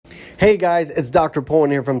Hey guys, it's Dr. Pullen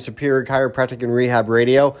here from Superior Chiropractic and Rehab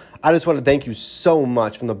Radio. I just want to thank you so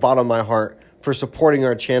much from the bottom of my heart for supporting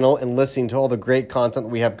our channel and listening to all the great content that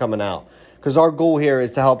we have coming out. Because our goal here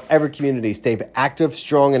is to help every community stay active,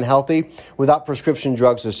 strong, and healthy without prescription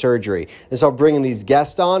drugs or surgery. And so bringing these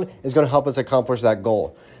guests on is going to help us accomplish that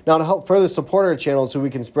goal. Now, to help further support our channel so we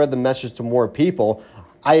can spread the message to more people,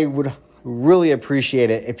 I would really appreciate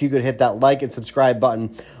it if you could hit that like and subscribe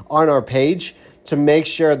button on our page to make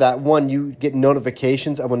sure that, one, you get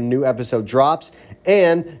notifications of when a new episode drops,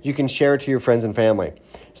 and you can share it to your friends and family.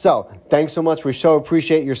 So, thanks so much. We so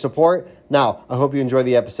appreciate your support. Now, I hope you enjoy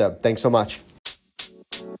the episode. Thanks so much.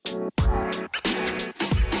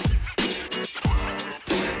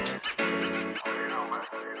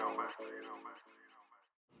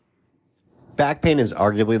 Back pain is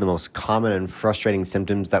arguably the most common and frustrating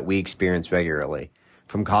symptoms that we experience regularly.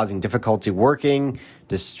 From causing difficulty working,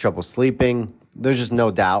 trouble sleeping, there's just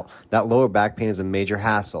no doubt that lower back pain is a major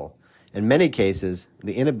hassle. In many cases,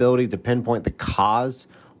 the inability to pinpoint the cause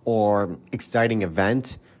or exciting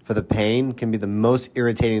event for the pain can be the most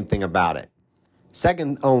irritating thing about it,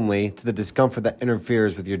 second only to the discomfort that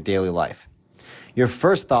interferes with your daily life. Your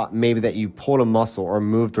first thought may be that you pulled a muscle or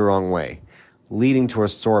moved the wrong way, leading to a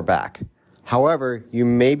sore back. However, you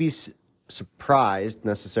may be surprised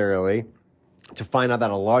necessarily to find out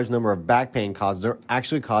that a large number of back pain causes are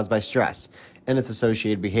actually caused by stress and its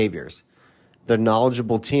associated behaviors. The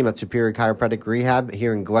knowledgeable team at Superior Chiropractic Rehab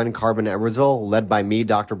here in Glen Carbon, Edwardsville, led by me,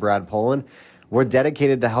 Dr. Brad Pullen, we're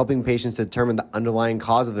dedicated to helping patients determine the underlying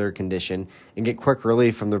cause of their condition and get quick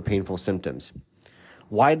relief from their painful symptoms.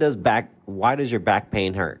 Why does your back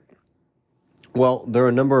pain hurt? Well, there are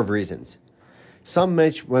a number of reasons. Some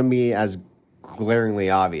may be as glaringly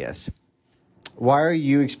obvious. Why are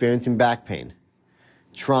you experiencing back pain?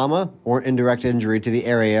 Trauma or indirect injury to the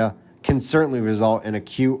area can certainly result in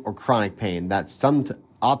acute or chronic pain that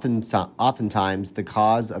oftentimes the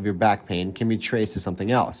cause of your back pain can be traced to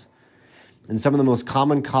something else. And some of the most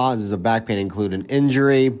common causes of back pain include an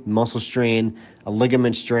injury, muscle strain, a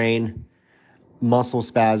ligament strain, muscle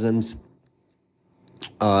spasms,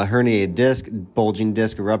 herniated disc, bulging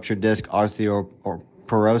disc, a ruptured disc,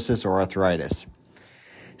 osteoporosis, or arthritis.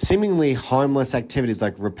 Seemingly harmless activities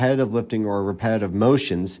like repetitive lifting or repetitive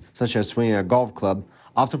motions, such as swinging a golf club,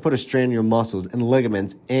 often put a strain on your muscles and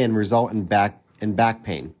ligaments and result in back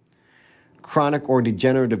pain. Chronic or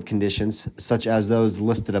degenerative conditions, such as those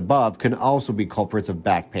listed above, can also be culprits of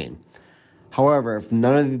back pain. However, if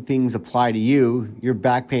none of the things apply to you, your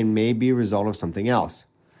back pain may be a result of something else.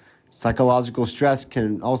 Psychological stress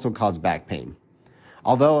can also cause back pain.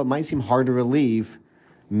 Although it might seem hard to relieve,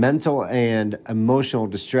 mental and emotional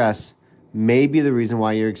distress may be the reason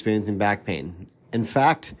why you're experiencing back pain. In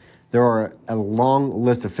fact, there are a long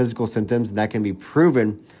list of physical symptoms that can be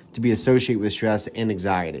proven to be associated with stress and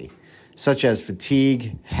anxiety, such as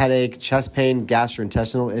fatigue, headache, chest pain,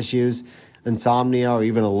 gastrointestinal issues, insomnia, or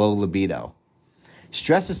even a low libido.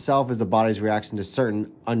 Stress itself is the body's reaction to certain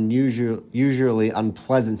usually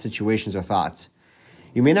unpleasant situations or thoughts.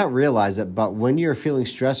 You may not realize it, but when you're feeling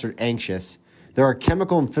stressed or anxious, there are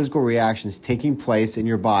chemical and physical reactions taking place in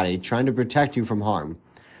your body trying to protect you from harm.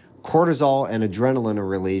 Cortisol and adrenaline are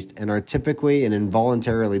released and are typically an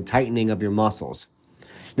involuntarily tightening of your muscles.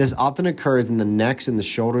 This often occurs in the necks and the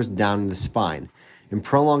shoulders down in the spine, and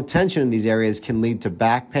prolonged tension in these areas can lead to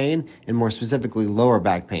back pain and more specifically lower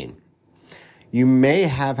back pain. You may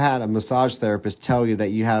have had a massage therapist tell you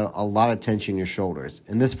that you had a lot of tension in your shoulders,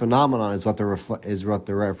 and this phenomenon is what they're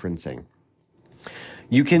referencing.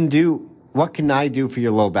 What can I do for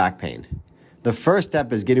your low back pain? The first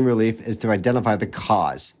step is getting relief is to identify the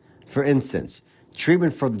cause. For instance,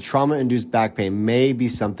 treatment for the trauma-induced back pain may be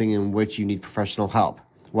something in which you need professional help,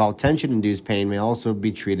 while tension-induced pain may also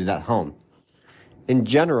be treated at home. In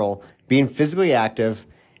general, being physically active,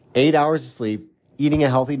 8 hours of sleep, eating a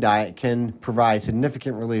healthy diet can provide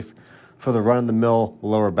significant relief for the run-of-the-mill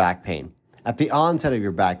lower back pain. At the onset of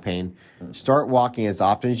your back pain, start walking as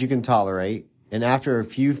often as you can tolerate, and after a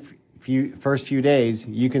first few days,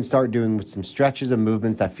 you can start doing some stretches and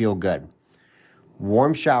movements that feel good.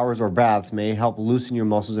 Warm showers or baths may help loosen your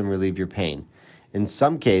muscles and relieve your pain. In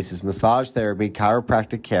some cases, massage therapy,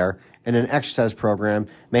 chiropractic care, and an exercise program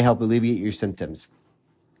may help alleviate your symptoms.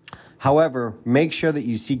 However, make sure that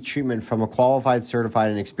you seek treatment from a qualified, certified,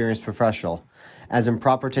 and experienced professional, as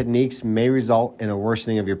improper techniques may result in a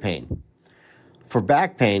worsening of your pain. For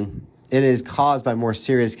back pain, it is caused by more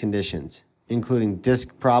serious conditions, including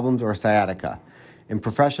disc problems or sciatica, and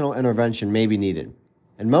professional intervention may be needed.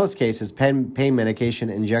 In most cases, pain medication,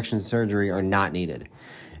 injection, surgery are not needed.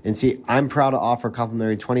 And see, I'm proud to offer a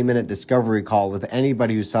complimentary 20-minute discovery call with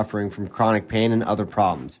anybody who's suffering from chronic pain and other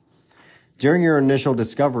problems. During your initial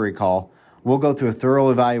discovery call, we'll go through a thorough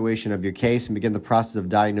evaluation of your case and begin the process of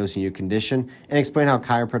diagnosing your condition and explain how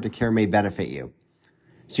chiropractic care may benefit you.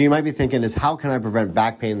 So you might be thinking is, how can I prevent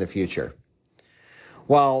back pain in the future?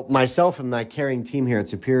 Well, myself and my caring team here at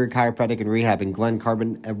Superior Chiropractic and Rehab in Glen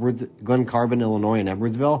Carbon, Illinois and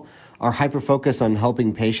Edwardsville are hyper-focused on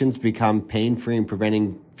helping patients become pain-free and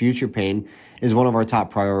preventing future pain is one of our top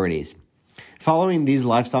priorities. Following these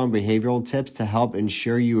lifestyle and behavioral tips to help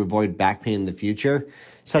ensure you avoid back pain in the future,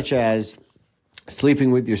 such as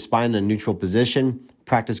sleeping with your spine in a neutral position,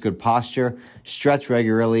 practice good posture, stretch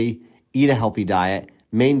regularly, eat a healthy diet,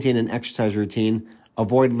 maintain an exercise routine,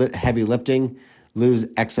 avoid heavy lifting, lose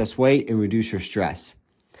excess weight, and reduce your stress.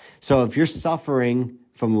 So if you're suffering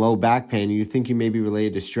from low back pain and you think you may be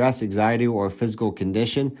related to stress, anxiety, or a physical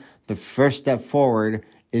condition, the first step forward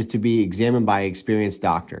is to be examined by an experienced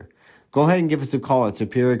doctor. Go ahead and give us a call at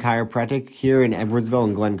Superior Chiropractic here in Edwardsville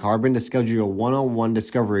and Glen Carbon to schedule a one-on-one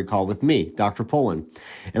discovery call with me, Dr. Poland.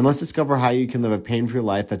 And let's discover how you can live a pain-free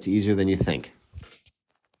life that's easier than you think.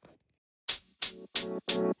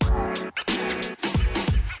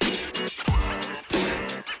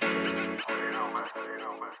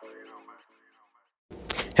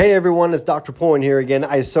 Hey everyone, it's Dr. Poland here again.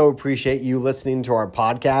 I so appreciate you listening to our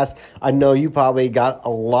podcast. I know you probably got a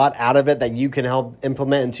lot out of it that you can help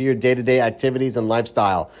implement into your day-to-day activities and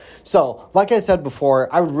lifestyle. So, like I said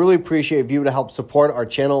before, I would really appreciate if you would help support our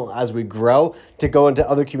channel as we grow to go into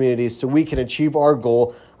other communities so we can achieve our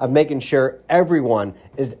goal of making sure everyone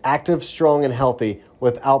is active, strong, and healthy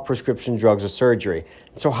without prescription drugs or surgery.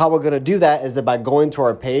 So how we're going to do that is that by going to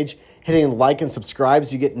our page, hitting like and subscribe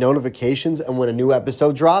so you get notifications and when a new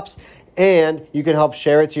episode drops, and you can help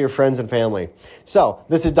share it to your friends and family. So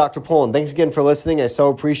this is Dr. Poland. Thanks again for listening. I so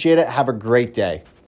appreciate it. Have a great day.